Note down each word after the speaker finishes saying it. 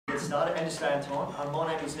get started and to stay on time.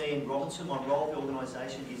 My name is Ian Robinson. My role in the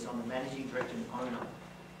organisation is I'm the Managing Director and Owner,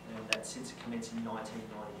 and that's since it commenced in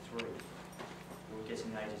 1993. We're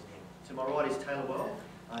guessing ages now. To my right is Taylor Well,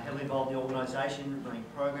 heavily involved in the organisation, running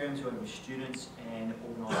programs, working with students and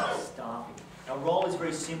organising staffing. Our role is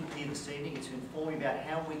very simple here this evening. It's to inform you about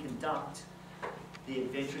how we conduct the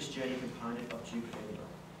adventurous journey component of Duke of Edinburgh.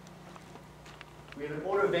 We have an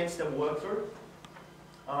order of events that we'll work through.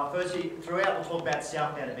 Firstly, throughout we'll talk about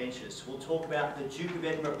Southbound Adventures. We'll talk about the Duke of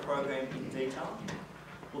Edinburgh program in detail.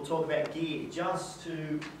 We'll talk about gear. Just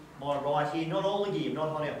to my right here, not all the gear, not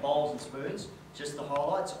holding out bowls and spoons, just the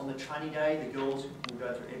highlights. On the training day, the girls will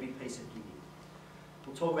go through every piece of gear.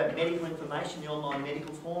 We'll talk about medical information, the online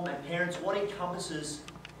medical form, and parents, what encompasses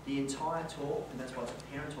the entire talk, and that's why it's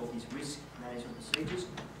a parent talk, is risk management procedures,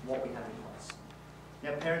 what we have in place.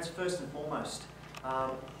 Now parents, first and foremost,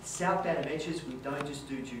 Southbound Adventures, we don't just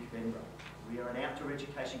do Duke of Edinburgh. We are an outdoor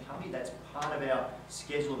education company. That's part of our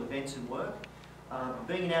schedule of events and work.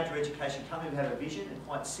 Being an outdoor education company, we have a vision, and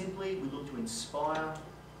quite simply, we look to inspire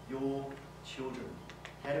your children.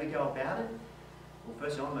 How do we go about it? Well,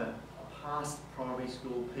 firstly, I'm a past primary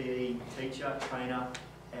school PE teacher, trainer,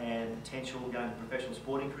 and potential going to professional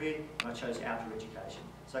sporting career, and I chose outdoor education.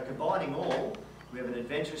 So combining all, we have an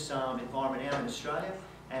adventurous environment out in Australia,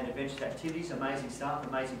 and adventurous activities, amazing staff,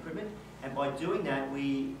 amazing equipment, and by doing that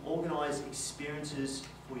we organise experiences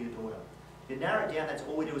for your daughter. To narrow it down, that's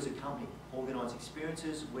all we do as a company, organise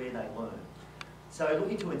experiences where they learn. So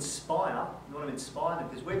looking to inspire, we want to inspire them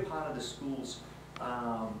because we're part of the school's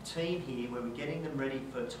team here where we're getting them ready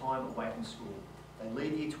for time away from school. They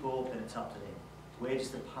leave year 12, then it's up to them. We're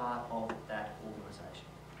just a part of that organisation.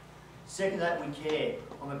 Second to that, we care.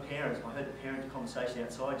 I'm a parent. I heard the parent conversation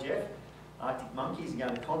outside, Jeff. Arctic Monkeys and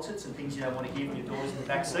going to concerts and things you don't want to hear from your daughters in the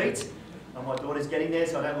back seats. My daughter's getting there,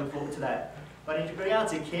 so I don't look forward to that. But in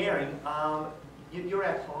regards to caring, you're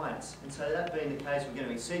our clients. And so that being the case, we're going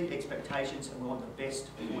to exceed expectations and we want the best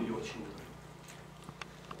for your children.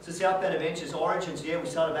 So Southbound Adventures origins, yeah, we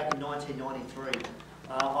started back in 1993.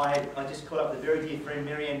 I just caught up with a very dear friend,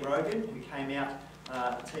 Marianne Brogan, who came out,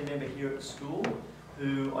 a team member here at the school,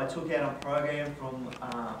 who I took out on program from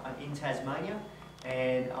in Tasmania.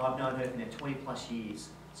 And I've known her for now 20 plus years.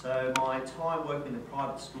 So my time working in the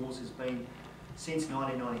private schools has been since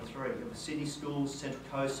 1993. It was Sydney schools, Central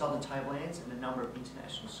Coast, Southern Tablelands, and a number of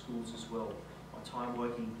international schools as well. My time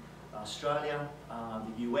working Australia,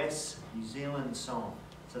 the US, New Zealand, and so on.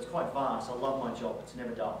 So it's quite vast. I love my job. It's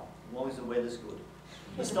never dull, as long as the weather's good.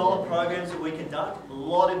 The style of programs that we conduct, a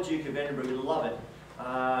lot of Duke of Edinburgh, we love it.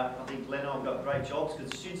 I think Glenn and I have got great jobs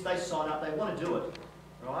because the students, they sign up, they want to do it.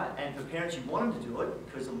 Right? And for parents, you want them to do it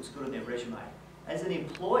because it looks good on their resume. As an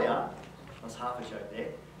employer, that's half a joke there,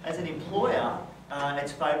 as an employer,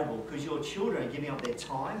 it's favourable because your children are giving up their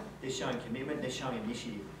time, they're showing commitment, they're showing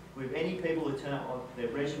initiative. With any people who turn up on their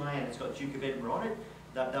resume and it's got Duke of Edinburgh on it,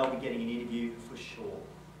 they'll be getting an interview for sure.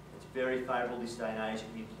 It's very favourable this day and age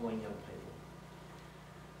in employing young people.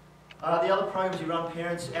 The other programs we run,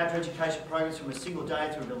 parents, outdoor education programs from a single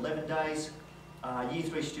day through 11 days, Year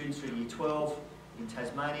 3 students through Year 12, in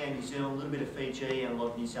Tasmania, New Zealand, a little bit of Fiji and a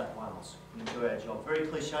lot of New South Wales. We do our job. Very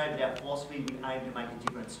cliche, but our philosophy, we aim to make a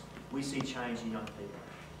difference. We see change in young people.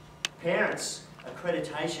 Parents,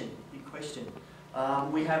 accreditation, big question.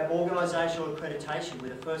 We have organisational accreditation. We're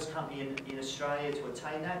the first company in Australia to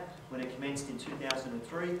attain that. When it commenced in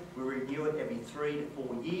 2003, we review it every 3 to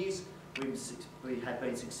 4 years. We have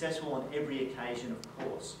been successful on every occasion, of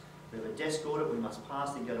course. We have a desk audit, we must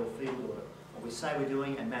pass, then go to a field audit. What we say we're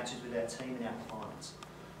doing and matches with our team and our clients.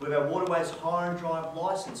 We have our Waterways Hire and Drive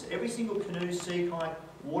licence. Every single canoe, sea kayak,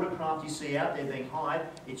 watercraft you see out there being hired,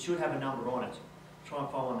 it should have a number on it. Try and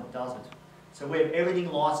find one that doesn't. So we have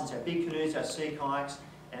everything licensed, our big canoes, our sea kayaks,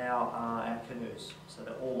 our canoes. So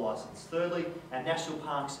they're all licensed. Thirdly, our National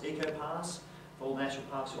Parks Eco Pass for all the national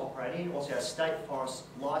parks we operate in. Also our State Forest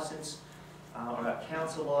licence, or our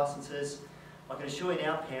council licences. I can assure you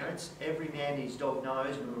now, parents, every man and his dog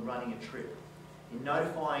knows when we're running a trip. In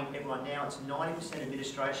notifying everyone now, it's 90%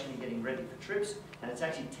 administration and getting ready for trips, and it's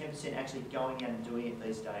actually 10% actually going out and doing it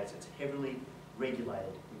these days. It's heavily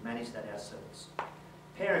regulated. We manage that ourselves.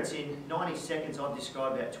 Parents, in 90 seconds, I've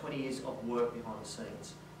described about 20 years of work behind the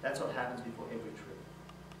scenes. That's what happens before every trip.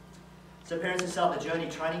 So parents, let's start the journey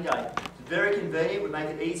training day. It's very convenient. We make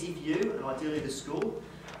it easy for you, and ideally the school.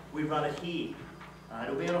 We run it here.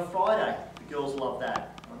 It'll be on a Friday. The girls love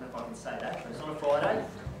that. I don't know if I can say that, but it's on a Friday.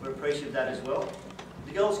 We're appreciative of that as well.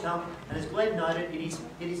 The girls come, and as Glenn noted, it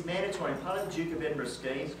is mandatory and part of the Duke of Edinburgh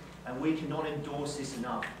scheme, and we cannot endorse this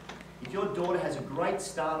enough. If your daughter has a great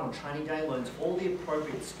start on training day, learns all the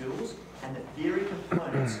appropriate skills and the theory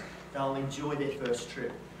components, they'll enjoy their first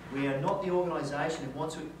trip. We are not the organisation who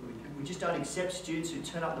wants to, we just don't accept students who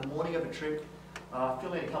turn up the morning of a trip,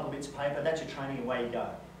 fill in a couple of bits of paper, that's your training, away you go.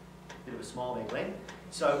 Bit of a smile there, Glenn.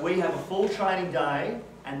 So we have a full training day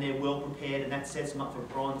and they're well prepared, and that sets them up for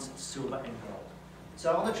bronze, silver and gold.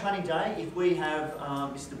 So on the training day, if we have,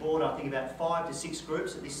 Mr. Board, I think about 5 to 6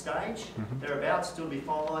 groups at this stage, thereabouts, still to be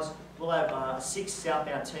finalised, we'll have 6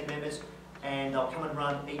 southbound team members and they'll come and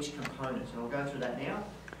run each component. And I'll go through that now.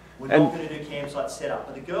 We're not going to do campsite setup,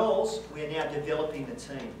 but the girls, we are now developing the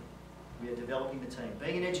team. We are developing the team.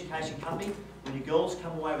 Being an education company, when your girls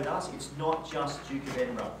come away with us, it's not just Duke of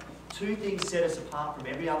Edinburgh. 2 things set us apart from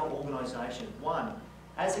every other organisation. One,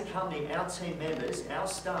 as a company, our team members, our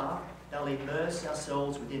staff, they'll immerse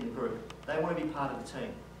ourselves within the group. They want to be part of the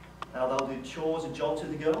team. They'll do chores and jobs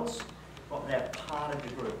with the girls, but they're part of the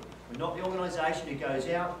group. We're not the organisation who goes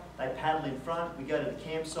out, they paddle in front, we go to the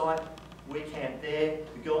campsite, we camp there,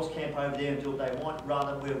 the girls camp over there and do what they want.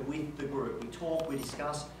 Rather, we're with the group. We talk, we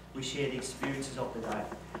discuss, we share the experiences of the day.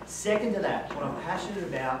 Second to that, what I'm passionate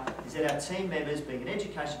about is that our team members, being an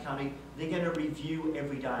education company, they're going to review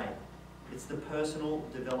every day. It's the personal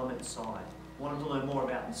development side. Want them to learn more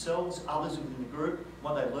about themselves, others within the group,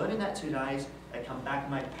 what they learn in that 2 days, they come back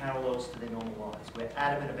and make parallels to their normal lives. We're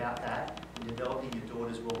adamant about that in developing your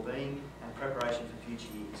daughter's well-being and preparation for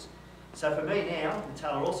future years. So for me now, and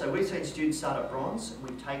Taylor also, we've seen students start at bronze and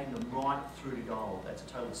we've taken them right through to gold. That's a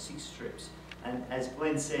total of 6 trips. And as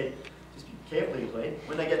Glenn said, just be careful here, Glenn,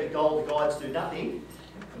 when they get to gold, the guides do nothing.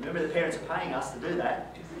 Remember, the parents are paying us to do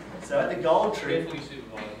that. So at the gold trip,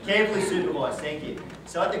 carefully supervised, thank you.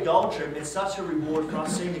 So at the gold trip, it's such a reward for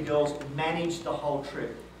us seeing the girls manage the whole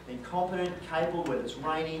trip. Being competent, capable, whether it's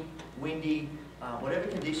rainy, windy, whatever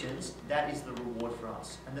conditions, that is the reward for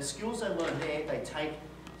us. And the skills they learn there, they take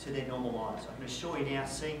to their normal lives. I can assure you now,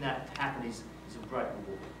 seeing that happen is a great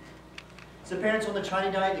reward. So parents on the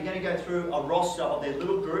training day, they're going to go through a roster of their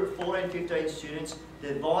little group, 14, 15 students,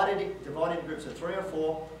 divided into groups of 3 or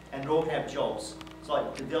 4, and they're all going to have jobs. It's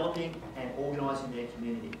like developing and organising their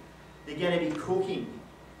community. They're going to be cooking.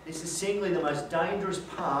 This is singly the most dangerous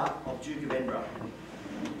part of Duke of Edinburgh,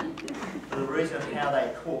 for the reason of how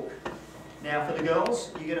they cook. Now for the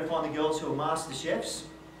girls, you're going to find the girls who are master chefs,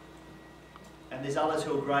 and there's others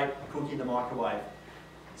who are great cooking in the microwave.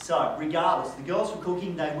 So regardless, the girls for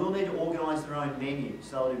cooking, they will need to organise their own menu.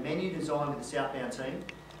 So they'll do menu design with the southbound team.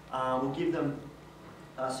 We'll give them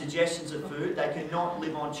suggestions of food. They cannot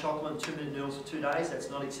live on chocolate and 2-minute noodles for 2 days. That's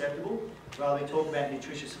not acceptable. Rather, we talk about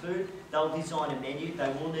nutritious food. They'll design a menu. They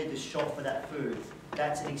will need to shop for that food.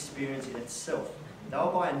 That's an experience in itself.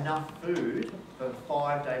 They'll buy enough food for a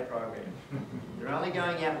 5-day program. They're only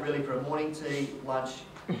going out really for a morning tea, lunch,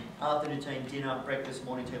 afternoon tea, dinner, breakfast,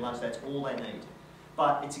 morning tea, lunch. That's all they need.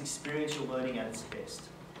 But it's experiential learning at its best.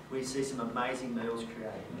 We see some amazing meals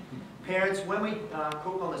created. Parents, when we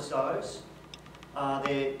cook on the stoves,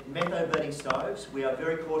 they're methane-burning stoves. We are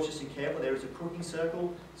very cautious and careful. There is a cooking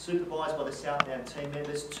circle supervised by the southbound team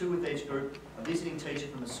members, 2 with each group, a visiting teacher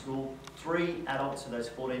from the school, 3 adults of those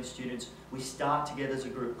 14 students. We start together as a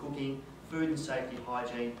group cooking, food and safety,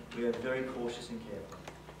 hygiene. We are very cautious and careful.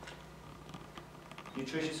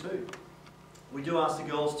 Nutritious food. We do ask the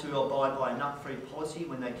girls to abide by a nut-free policy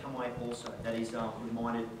when they come away also. That is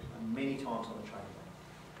reminded many times on the training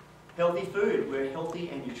day. Healthy food. We're a healthy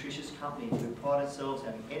and nutritious company who pride ourselves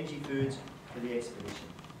having energy foods for the expedition.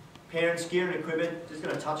 Parents, gear and equipment, just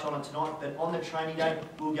going to touch on it tonight, but on the training day,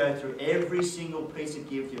 we'll go through every single piece of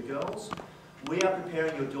gear for your girls. We are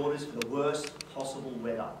preparing your daughters for the worst possible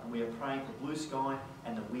weather, and we are praying for blue sky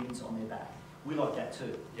and the winds on their back. We like that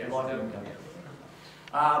too. Yes, we like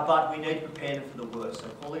but we need to prepare them for the worst, so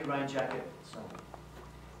quality rain jacket, so on.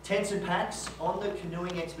 Tents and packs. On the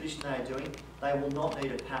canoeing expedition they are doing, they will not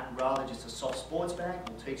need a pack, rather just a soft sports bag.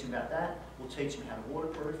 We'll teach them about that. We'll teach them how to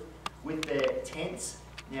waterproof. With their tents,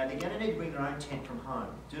 now they're going to need to bring their own tent from home.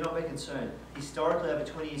 Do not be concerned. Historically, over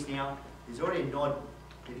 20 years now, there's already a nod.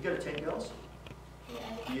 Have you got a tent, girls?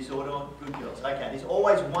 Yeah. You saw it on? Good girls. Okay, there's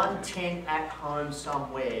always one tent at home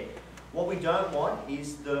somewhere. What we don't want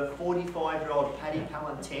is the 45-year-old Paddy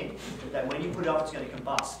Cullen tent that when you put it up, it's going to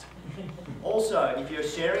combust. Also, if you're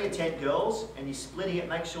sharing a tent, girls, and you're splitting it,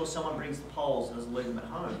 make sure someone brings the poles and doesn't leave them at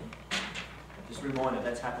home. Just a reminder,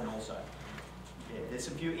 that's happened also. Yeah, there's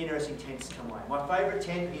a few interesting tents to come away. My favourite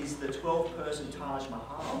tent is the 12-person Taj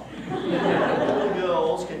Mahal. All the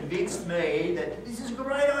girls convinced me that this is a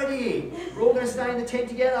great idea. We're all going to stay in the tent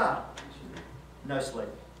together. No sleep.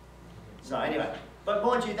 So anyway. But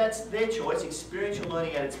mind you, that's their choice, experiential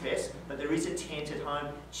learning at its best, but there is a tent at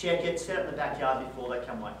home. Check it, set it in the backyard before they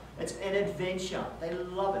come away. It's an adventure. They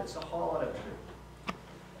love it. It's the highlight of it.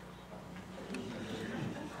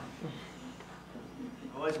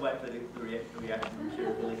 always wait for the reaction from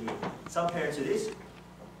Kirribilli here. Some parents do this.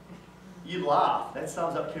 You laugh. That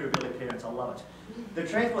sums up Kirribilli parents. I love it. The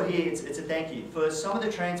transport here, it's a thank you. For some of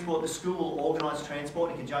the transport, the school will organise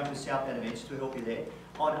transport in conjunction with Southbound Events to help you there.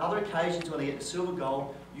 On other occasions, when they get the silver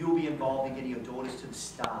gold, you'll be involved in getting your daughters to the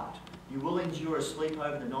start. You will endure a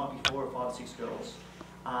sleepover the night before of 5 or 6 girls.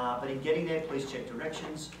 But in getting there, please check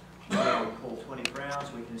directions. We'll call 24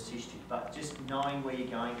 hours, we can assist you. But just knowing where you're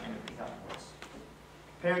going and the pick-up points.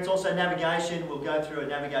 Parents, also navigation. We'll go through a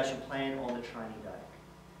navigation plan on the training day.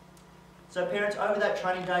 So parents, over that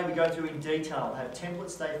training day, we go through in detail. They have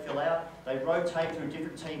templates they fill out. They rotate through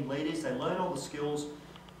different team leaders. They learn all the skills.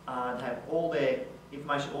 They have all their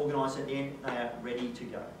information organised at the end. They are ready to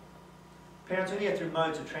go. Parents, when you go through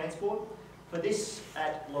modes of transport, for this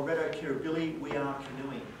at Loreto Kirribilli, we are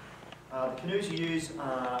canoeing. The canoes you use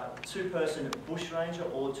are 2-person bush ranger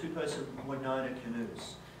or 2-person Wenonah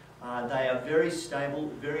canoes. They are very stable,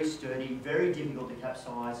 very sturdy, very difficult to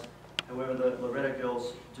capsize. However, the Loreto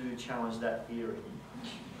girls do challenge that theory.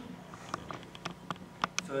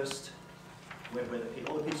 First, wet weather pit.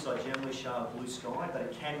 All the pits like generally show blue sky, but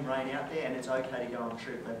it can rain out there and it's okay to go on a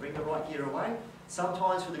trip. They bring the right gear away.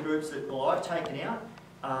 Sometimes for the groups that I've taken out,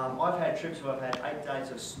 I've had trips where I've had 8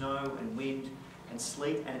 days of snow and wind and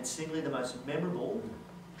sleet, and it's simply the most memorable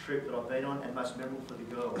trip that I've been on and most memorable for the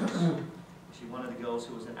girls. Actually, one of the girls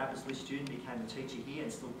who was an Apsley student became a teacher here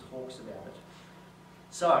and still talks about it.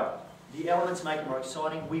 So, the elements make it more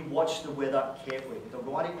exciting. We watch the weather carefully. With the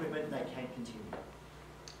right equipment, they can continue.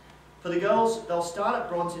 For the girls, they'll start at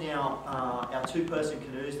bronze in our 2-person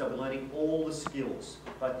canoes. They'll be learning all the skills,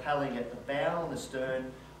 both paddling at the bow and the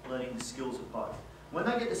stern, learning the skills of both. When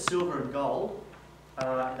they get the silver and gold,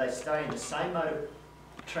 they stay in the same mode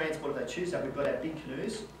of transport if they choose that. We've got our big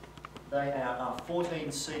canoes. They are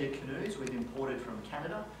 14-seater canoes we've imported from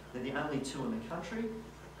Canada. They're the only 2 in the country.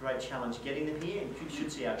 Great challenge getting them here, and you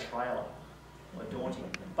should see our trailer. Quite daunting.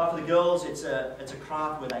 But for the girls, it's a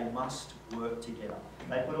craft where they must work together.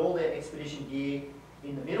 They put all their expedition gear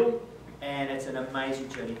in the middle, and it's an amazing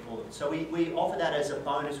journey for them. So we offer that as a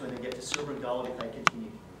bonus when they get to silver and gold if they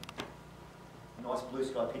continue. Nice blue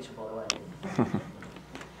sky picture, by the way.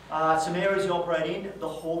 Some areas you operate in, the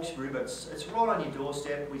Hawkes River. It's right on your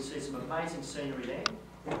doorstep. We see some amazing scenery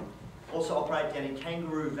there. Also operate down in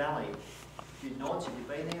Kangaroo Valley. If you've not, if you've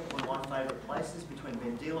been there, one of my favourite places between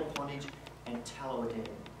Bendila Pondage and Tallowa Dam.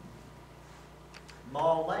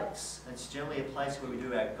 Mile Lakes. It's generally a place where we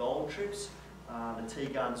do our gold trips. The Tea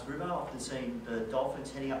Gardens River, often seeing the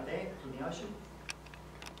dolphins heading up there from the ocean.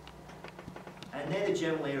 And they're the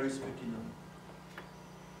general areas we can.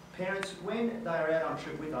 Parents, when they are out on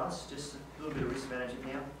trip with us, just a little bit of risk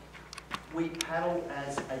management now, we paddle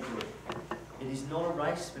as a group. It is not a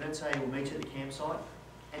race. We don't say we'll meet you at the campsite.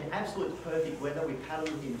 In absolute perfect weather, we paddle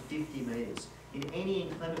within 50 metres. In any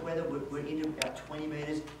inclement weather, we're into about 20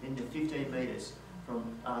 metres, into 15 metres, from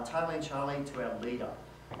Taylor and Charlie to our leader.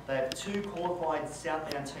 They have 2 qualified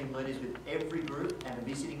Southbound team leaders with every group and a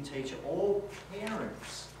visiting teacher, all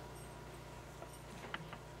parents.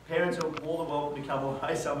 Parents are more than welcome to come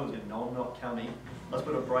away. Some of them go, no, I'm not coming. Let's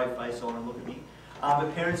put a brave face on and look at me.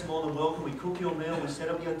 But parents are more than welcome. We cook your meal, we set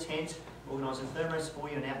up your tent, organise a thermos for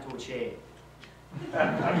you, an outdoor chair. Is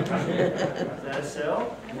that a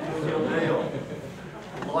sell? Cook your meal.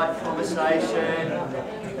 Light conversation.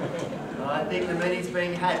 I think the meeting's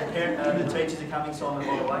being had. The teachers are coming, Simon,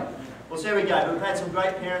 by the way. Well, so there we go. We've had some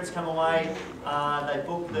great parents come away. They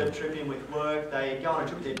booked the trip in with work. They go on a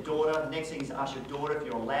trip with their daughter. The next thing is to ask your daughter if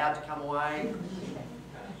you're allowed to come away.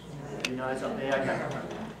 Who knows up there? Okay.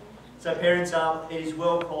 So parents, it is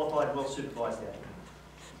well qualified, well supervised there.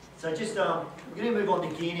 So just, we're going to move on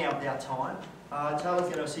to gear now with our time. Taylor's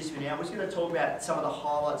going to assist me now. We're just going to talk about some of the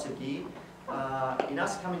highlights of gear. In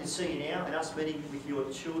us coming to see you now and us meeting with your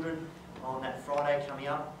children on that Friday coming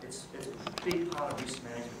up, it's a big part of risk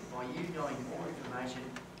management. By you knowing more information,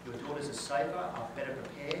 your daughters are safer, are better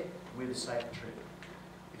prepared, and we have a safer trip.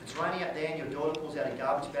 If it's raining out there and your daughter pulls out a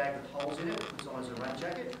garbage bag with holes in it, puts on as a rain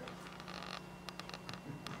jacket,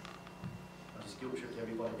 I just guilt tripped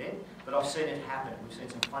everybody then, but I've seen it happen. We've seen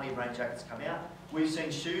some funny rain jackets come out. We've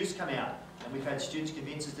seen shoes come out, and we've had students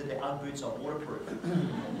convince us that their UGG boots are waterproof.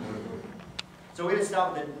 So we're going to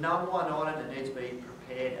start with the #1 item that needs to be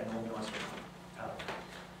prepared and organised.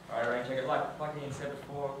 Right, rain jacket, like Ian said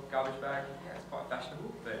before, garbage bag, yeah, it's quite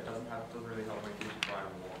fashionable, but it doesn't really help when kids are dry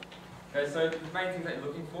and warm. Okay, so the main thing that you're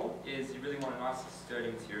looking for is you really want a nice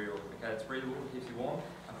sturdy material. Okay, it's breathable, it keeps you warm,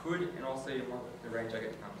 a hood, and also you want the rain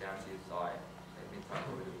jacket to come down to your thigh. Okay, mid-thigh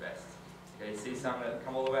will be the best. Okay, you see some that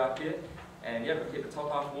come all the way up here, and yeah, keep the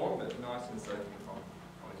top half warm, but nice and soaking from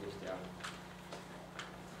the hips down.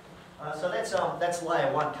 So that's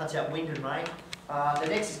layer one, cuts out wind and rain. The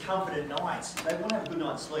next is comfort at night. They want to have a good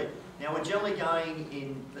night's sleep. Now we're generally going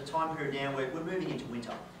in the time period now where we're moving into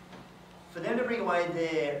winter. For them to bring away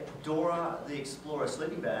their Dora the Explorer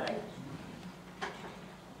sleeping bag,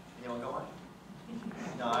 anyone got one?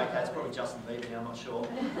 No, okay, it's probably Justin Bieber now, I'm not sure.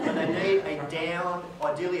 But they need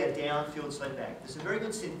ideally a down-filled sleeping bag. There's some very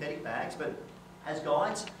good synthetic bags, but as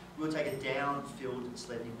guides, we'll take a down-filled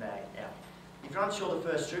sleeping bag out. If you're unsure the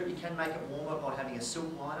first strip, you can make it warmer by having a silk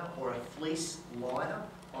liner or a fleece liner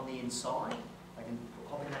on the inside. I can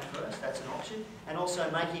hop in that first, that's an option. And also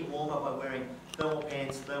making it warmer by wearing thermal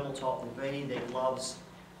pants, thermal top, the beanie, their gloves,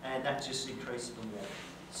 and that just increases the warmth.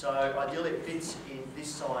 So ideally it fits in this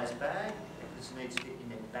size bag. This needs to fit in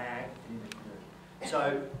their bag and in the canoe.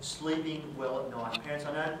 So sleeping well at night. Parents,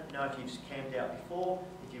 I don't know if you've camped out before,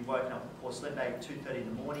 if you've woken up or slept at 2:30 in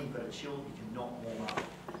the morning, you've got a chill, you cannot warm up.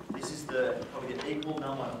 This is probably the equal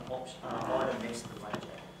number of item next to the rain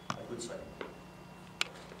jacket. A good sleep.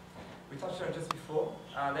 We touched on it just before.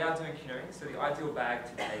 They are doing canoeing, so the ideal bag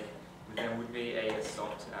to take with them would be a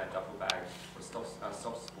soft duffel bag or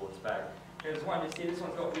soft sports bag. There's one you see, this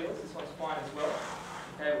one's got wheels, this one's fine as well.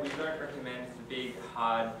 Okay, we don't recommend the big,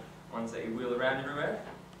 hard ones that you wheel around everywhere.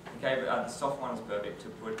 Okay, but the soft one is perfect to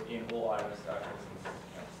put in all items, for instance,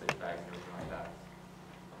 sleep bags and everything like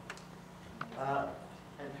that.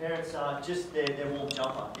 And parents are just their warm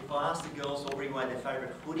jumper. If I ask the girls to all bring away their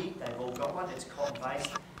favourite hoodie, they've all got one. It's cotton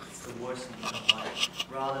based. It's the worst thing you can buy.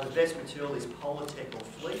 Rather, the best material is Polytech or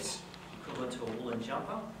fleece, equivalent to a woolen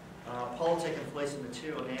jumper. Polytech and fleece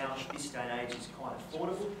material now, at this day and age, is quite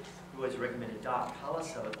affordable. We always recommend a dark colour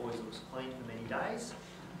so it always looks clean for many days.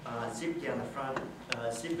 Zip down the front,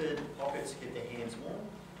 zippered pockets keep their hands warm.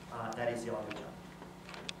 That is the ideal jumper.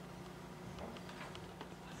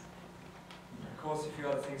 Of course, a few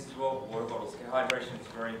other things as well. Water bottles. Okay, hydration is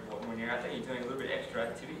very important when you're out there. You're doing a little bit extra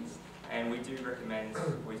activities, and we do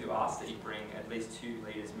ask that you bring at least 2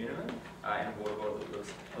 litres minimum in a water bottle that looks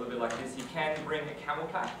a little bit like this. You can bring a camel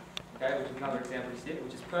pack, okay, which is another example you see,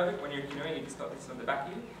 which is perfect when you're canoeing. You just got this on the back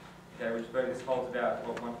of you, okay, which this holds about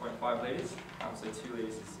 1.5 litres. So 2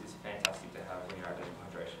 litres is fantastic to have when you're out there for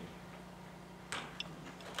hydration.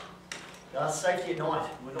 Safety at night.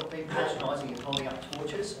 We're not being patronising and holding up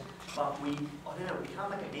torches, but we can't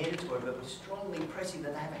make it mandatory, but we're strongly pressing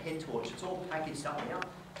that they have a head torch. It's all packaged up now.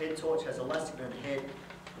 Head torch has elastic around the head,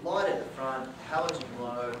 light at the front, halogen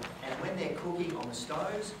glow, and when they're cooking on the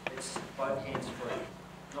stoves, it's both hands free.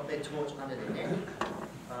 Not their torch under their neck.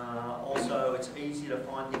 Also, it's easy to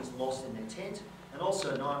find things lost in their tent, and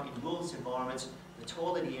also at night in wilderness environments, the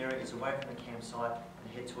toileting area is away from the campsite, and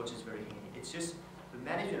the head torch is very handy. It's just the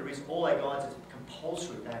management of risk. All our guides are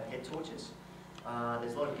compulsory to have head torches.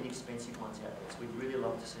 There's a lot of inexpensive ones out there, so we'd really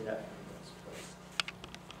love to see that from you guys, please.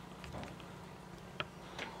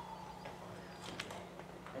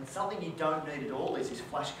 And something you don't need at all is this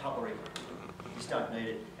flash cutlery. You just don't need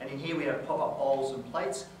it. And in here we have pop-up bowls and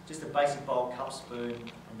plates, just a basic bowl, cup, spoon,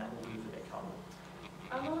 and that will be for their cutlery.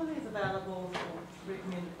 Are all of these available or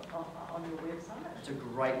recommended on your website? That's a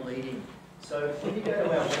great lead-in. So when you go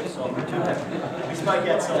to our website, we spoke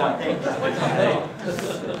outside, thanks.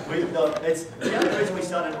 It's the only reason we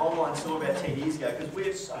started an online store about 10 years ago, because we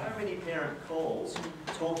have so many parent calls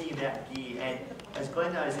talking about gear, and as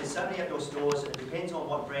Glenn knows, there's so many outdoor stores, it depends on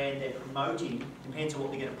what brand they're promoting, depends on what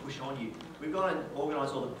they're going to push on you. We've got to organise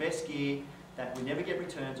all the best gear that we never get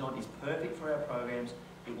returns on, is perfect for our programs,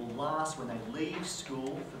 it will last when they leave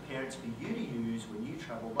school for parents for you to use when you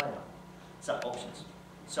travel later. So options.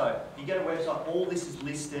 So, if you go to our website, all this is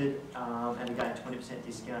listed, and again, 20%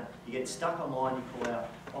 discount. You get stuck online, you call our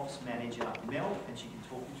office manager, Mel, and she can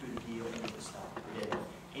talk you through the deal and get the stuff. Yeah.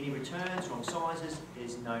 Any returns, wrong sizes,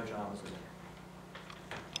 there's no dramas there.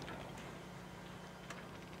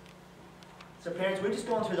 So parents, we've just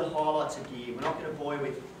gone through the highlights of gear. We're not going to bore you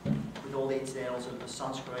with all the ins and outs of the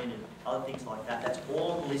sunscreen and other things like that. That's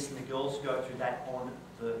all on the list, and the girls go through that on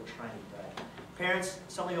the training day. Parents,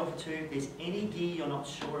 something to offer too, if there's any gear you're not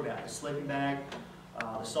sure about, the sleeping bag,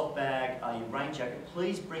 the soft bag, your rain jacket,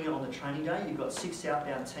 please bring it on the training day. You've got 6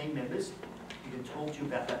 outbound team members who can talk to you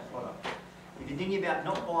about that product. If you're thinking about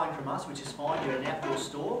not buying from us, which is fine, you're an outdoor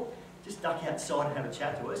store, just duck outside and have a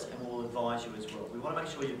chat to us and we'll advise you as well. We want to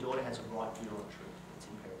make sure your daughter has a right gear on trip. It's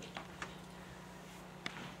imperative.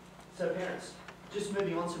 So parents, just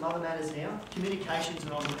moving on to some other matters now. Communications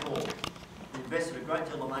and on the call. We've invested a great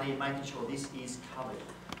deal of money in making sure this is covered.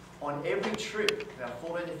 On every trip, about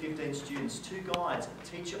 14 to 15 students, 2 guides, a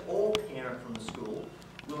teacher or parent from the school,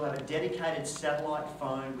 will have a dedicated satellite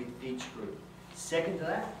phone with each group. Second to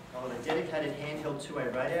that, I've got a dedicated handheld two-way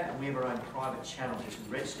radio, and we have our own private channel which is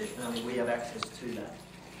registered, and only we have access to that.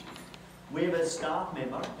 We have a staff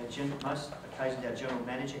member, most occasions our General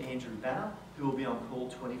Manager, Andrew Banner, who will be on call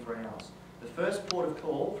 24 hours. The first port of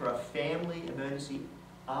call for a family emergency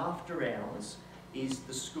after hours is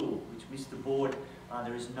the school, which Mr. Board,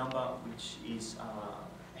 there is a number which is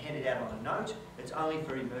handed out on a note. It's only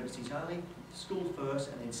for emergencies only, school first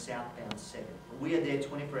and then southbound second. But we are there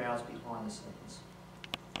 24 hours behind the scenes.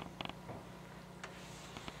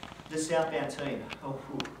 The southbound team,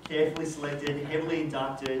 carefully selected, heavily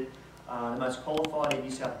inducted, the most qualified in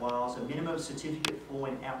New South Wales, a minimum certificate for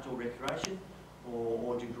in outdoor recreation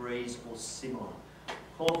or degrees or similar.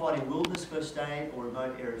 Qualified in wilderness first aid or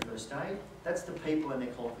remote area first aid. That's the people and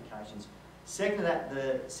their qualifications. Second to that,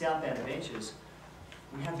 the southbound adventures,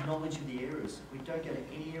 we have knowledge of the areas. We don't go to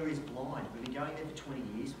any areas blind. We've been going there for 20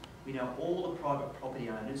 years. We know all the private property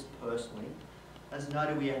owners personally. As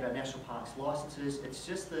noted, we have our National Parks licences. It's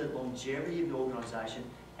just the longevity of the organisation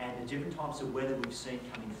and the different types of weather we've seen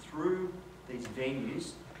coming through these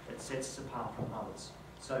venues that sets us apart from others.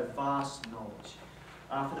 So vast knowledge.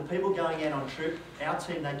 For the people going out on trip, our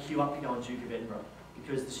team, they queue up to go on Duke of Edinburgh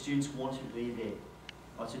because the students want to be there.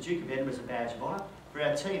 Right, so Duke of Edinburgh is a badge of honour. For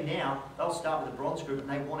our team now, they'll start with the bronze group and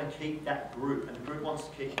they want to keep that group, and the group wants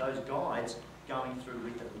to keep those guides going through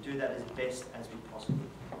with them. We do that as best as we possibly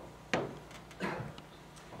can.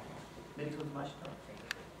 Medical information?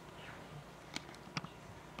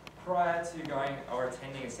 Prior to going or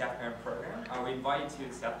attending a Southbound program, we invite you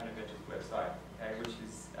to the Southbound Adventures website, okay, which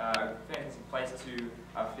is a fantastic place to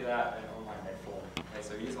fill out an online med form. Okay,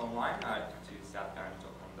 so use online to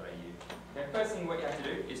southbound.com.au. Okay, first thing what you have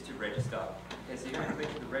to do is to register. Okay, so you're going to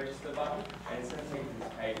click the register button, and it's going to take you to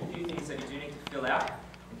this page. A few things that you do need to fill out,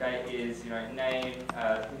 okay, is name, you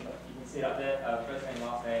can see it up there, first name,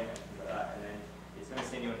 last name, and things like that, and then it's going to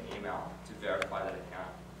send you an email to verify that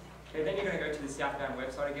account. Okay, then you're going to go to the Southbound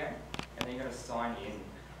website again, and then you're going to sign in.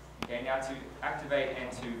 Okay, now to activate and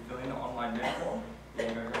to fill in the online med form,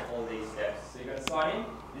 then you're going to follow these steps. So you're going to sign in,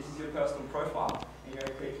 this is your personal profile, and you're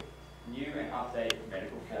going to click New and Update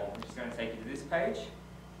Medical Form, which is going to take you to this page.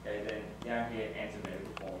 Okay, then down here, Answer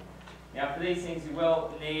Medical Form. Now for these things you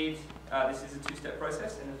will need, this is a two-step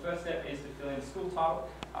process, and the first step is to fill in the school title,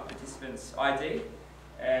 participant's ID,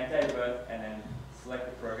 and date of birth, and then select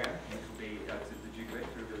the program, which will be to the Duke of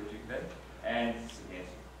Ed, through the Duke of Ed, and submit.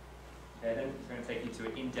 Okay, then it's going to take you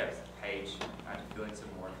to an in-depth page to fill in some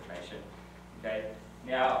more information. Okay,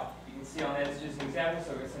 now you can see on there, this is just an example,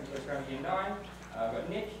 so we're essentially from year 9, I've got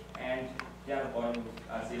Nick, and down the bottom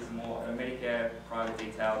you'll see some more Medicare, private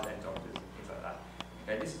details, and doctors, and things like that.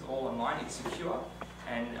 Okay, this is all online, it's secure,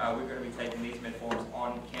 and we're going to be taking these med forms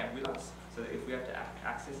on camp with us, so that if we have to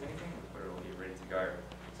access anything, we've got it all here ready to go.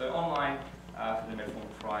 So online for the med form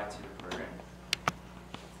prior to the program.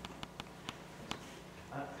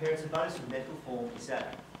 Parents, the bonus of the medical form is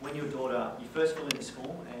that when your daughter, you first fill in this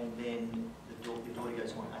form and then your daughter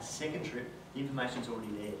goes on a second trip, the information's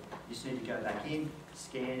already there. You just need to go back in,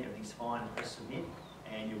 scan, everything's fine, press submit,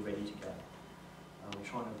 and you're ready to go. We're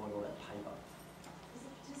trying to avoid all that paper. Is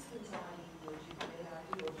it participant's ID or Duke of Ed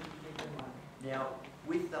ID or Duke of Ed one? Now,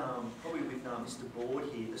 with probably with Mr. Board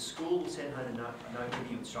here, the school will send home a note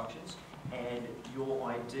giving you instructions, and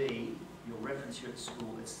your ID, your reference here at the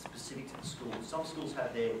school, it's specific to the school. Some schools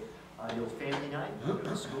have their your family name of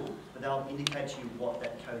the school, but they'll indicate to you what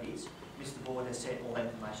that code is. Mr. Board has sent all that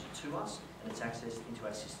information to us, and it's accessed into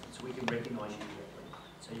our system, so we can recognise you directly.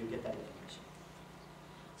 So you'll get that information.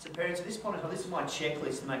 So parents, at this point in time, this is my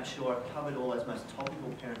checklist to make sure I've covered all those most topical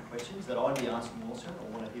parent questions that I'd be asking also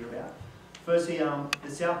or want to hear about. Firstly, the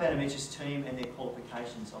Southbound Adventures team and their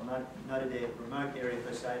qualifications. I noted their remote area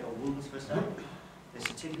first aid or wilderness first aid. Their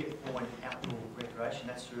certificate for an outdoor recreation,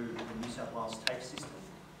 that's through the New South Wales TAFE system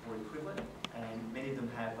or equivalent, and many of them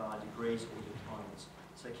have degrees or diplomas.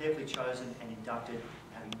 So carefully chosen and inducted,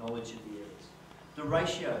 having knowledge of the areas. The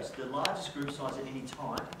ratios, the largest group size at any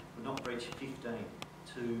time would not breach 15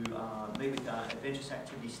 to meet with adventurous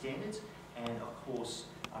activity standards and of course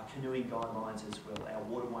canoeing guidelines as well, our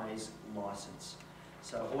waterways licence.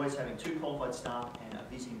 So always having 2 qualified staff and a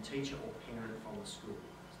visiting teacher or parent from the school.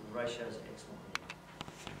 So the ratios are excellent.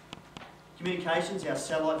 Communications, our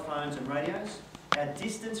satellite phones and radios. Our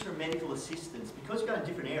distance from medical assistance, because we go in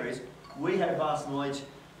different areas, we have vast knowledge,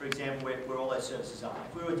 for example, where all those services are.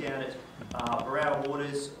 If we were down at Barrow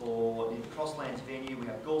Waters or in Crosslands venue, we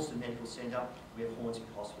have Galston Medical Centre, we have Hornsby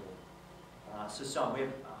Hospital. We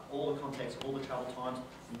have all the contacts, all the travel times.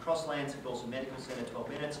 From Crosslands to Galston Medical Centre, 12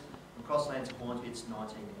 minutes. From Crosslands to Hornsby, it's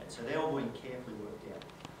 19 minutes. So they're all being carefully worked out.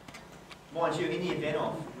 Mind you, in the event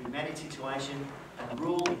of we manage situation, and the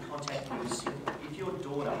rule in contact you is simple. If your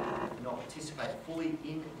daughter cannot participate fully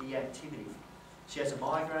in the activity, she has a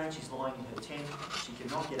migraine, she's lying in her tent, she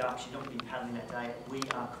cannot get up, she's not going to be paddling that day, we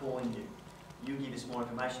are calling you. You give us more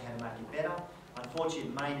information how to make it better. Unfortunately,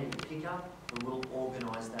 it may need a picker, but we'll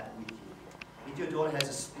organise that with you. If your daughter has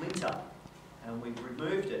a splinter, and we've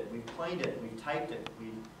removed it, we've cleaned it, we've taped it,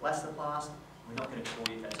 we've elastoplast, we're not going to call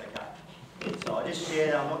you if that's okay. So I just share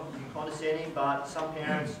that, I'm not being condescending, but some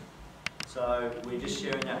parents, so we're just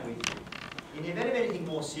sharing that with you. In the event of anything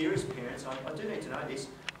more serious, parents, I do need to know this,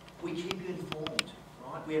 we keep you informed,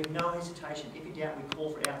 right? We have no hesitation. If in doubt, we call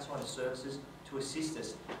for outside services to assist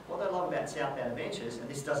us. What I love about Southbound Adventures, and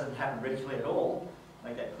this doesn't happen regularly at all,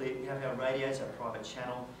 make that clear, we have our radios, our private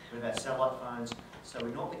channel, we have our satellite phones, so we're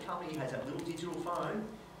not the company who has that little digital phone,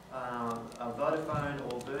 a Vodafone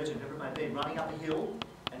or Virgin, whoever it may be, running up a hill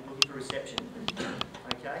and looking for reception.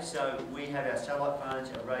 Okay, so we have our satellite phones,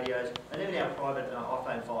 our radios, and even our private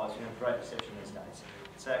iPhone 5s. We have great reception these days.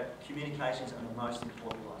 So communications are the most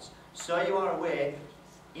important to us. So you are aware,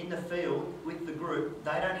 in the field with the group,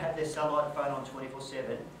 they don't have their satellite phone on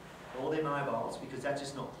 24/7 or their mobiles because that's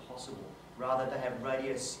just not possible. Rather, they have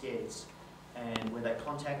radio scads, and where they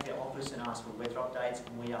contact their office and ask for weather updates,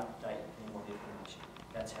 and we update them on the information.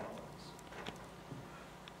 That's how it works.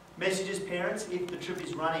 Messages, parents, if the trip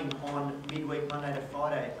is running on midweek, Monday to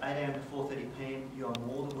Friday, 8 AM to 4:30 PM, you are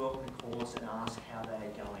more than welcome to call us and ask how they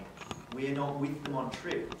are going. We are not with them on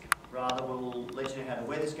trip. Rather, we'll let you know how the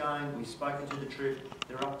weather's going, we've spoken to the trip,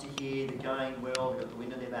 they're up to here, they're going well, they've got the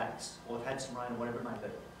wind at their backs, or they've had some rain, or whatever it may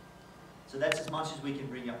be. So that's as much as we can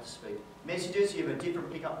bring you up to speed. Messages, you have a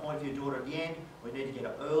different pickup point for your daughter at the end, we need to get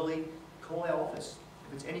her early, call our office.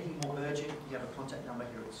 If it's anything more urgent, you have a contact number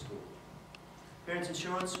here at the school. Parents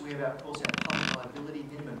insurance, we have of course our public liability,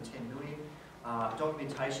 minimum 10 million.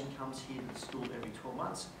 Documentation comes here to the school every 12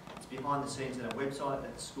 months. It's behind the scenes on our website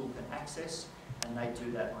that the school can access, and they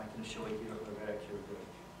do that, I can assure you, here at Loretto Kirribilli.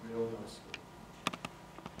 Real nice school.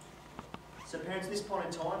 So parents, at this point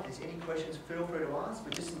in time, if there's any questions, feel free to ask,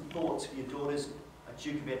 but just some thoughts for your daughter's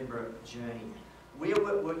Duke of Edinburgh journey. We are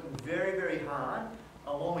working very, very hard,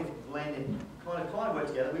 along with Glenn, and kind of work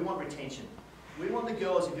together. We want retention. We want the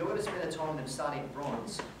girls, if you're going to spend the time with them starting at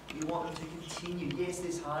bronze, you want them to continue. Yes,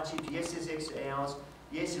 there's hardships, yes, there's extra hours,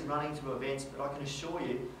 yes, you're running to events, but I can assure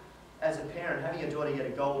you, as a parent, having your daughter get a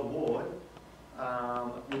gold award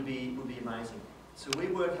would be amazing. So we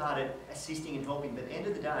work hard at assisting and helping, but at the end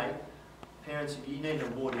of the day, parents, you need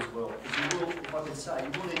an award as well. Because you will, if I can say,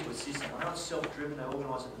 you will need to assist them. I know it's self-driven, they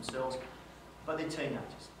organise it themselves, but they're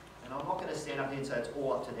teenagers. And I'm not going to stand up here and say it's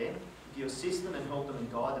all up to them. If you assist them and help them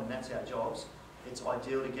and guide them, that's our jobs. It's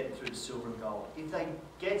ideal to get them through to silver and gold. If they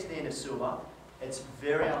get to the end of silver, it's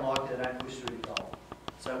very unlikely they don't push through to gold.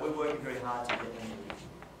 So we're working very hard to get them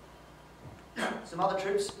there. Some other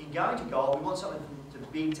trips, in going to gold, we want something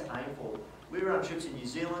big to aim for. We run on trips in New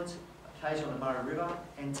Zealand, occasionally on the Murray River,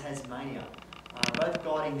 and Tasmania. Both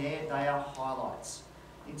guiding there, they are highlights.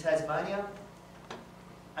 In Tasmania,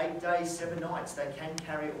 8 days, 7 nights, they can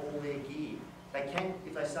carry all their gear. They can,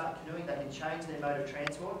 if they start canoeing, they can change their mode of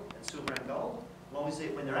transport at silver and gold. As long as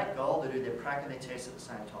when they're at gold, they do their prac and their test at the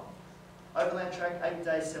same time. Overland track, 8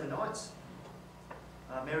 days, 7 nights.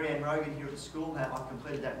 Marianne Rogan here at the school, I've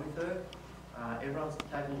completed that with her. Everyone's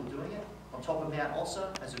capable of doing it. On top of Mount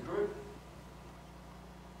Ossa as a group.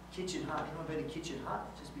 Kitchen Hut, anyone been to Kitchen Hut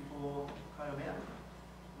just before Coyote Mountain?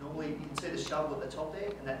 Normally you can see the shovel at the top there,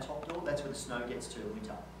 and that top door, that's where the snow gets to in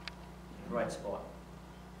winter. Great spot.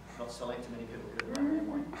 Not selling it to many people who are around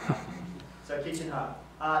anyway. So Kitchen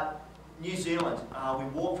Hut. New Zealand, we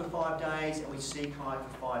walk for 5 days and we sea kayak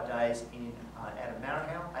for 5 days out of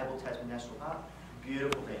Marikau, Abel Tasman National Park.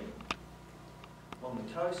 Beautiful thing. Along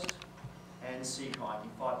the coast, and sea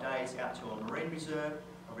kayaking 5 days out to a marine reserve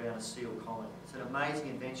around a seal colony. It's an amazing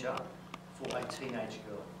adventure for a teenage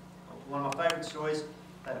girl. One of my favourite stories,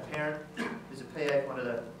 I had a parent who's a PA, one of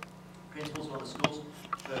the principals of one of the schools.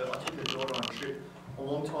 I took her daughter on a trip a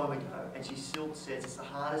long time ago, and she still says it's the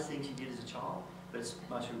hardest thing she did as a child, but it's the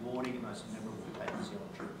most rewarding and most memorable New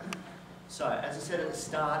Zealand trip. So, as I said at the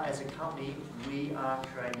start, as a company, we are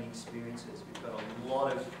creating experiences. We've got a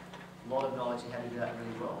lot of knowledge on how to do that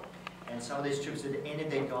really well. And some of these trips at the end of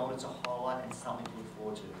their goal, it's a highlight and something to look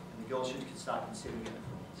forward to. And the girls should start considering it for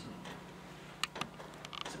us.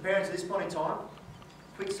 So parents, at this point in time,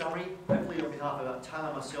 quick summary, hopefully on behalf of Taylor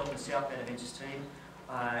and myself and the Southbound Adventures team,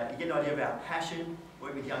 you get an idea of our passion,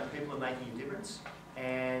 working with young people and making a difference.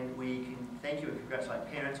 And we can thank you and congratulate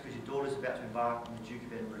parents because your daughter's about to embark on the Duke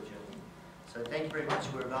of Edinburgh journey. So thank you very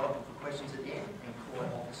much. We're available for questions at the end and call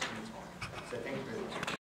our office anytime. So thank you very much.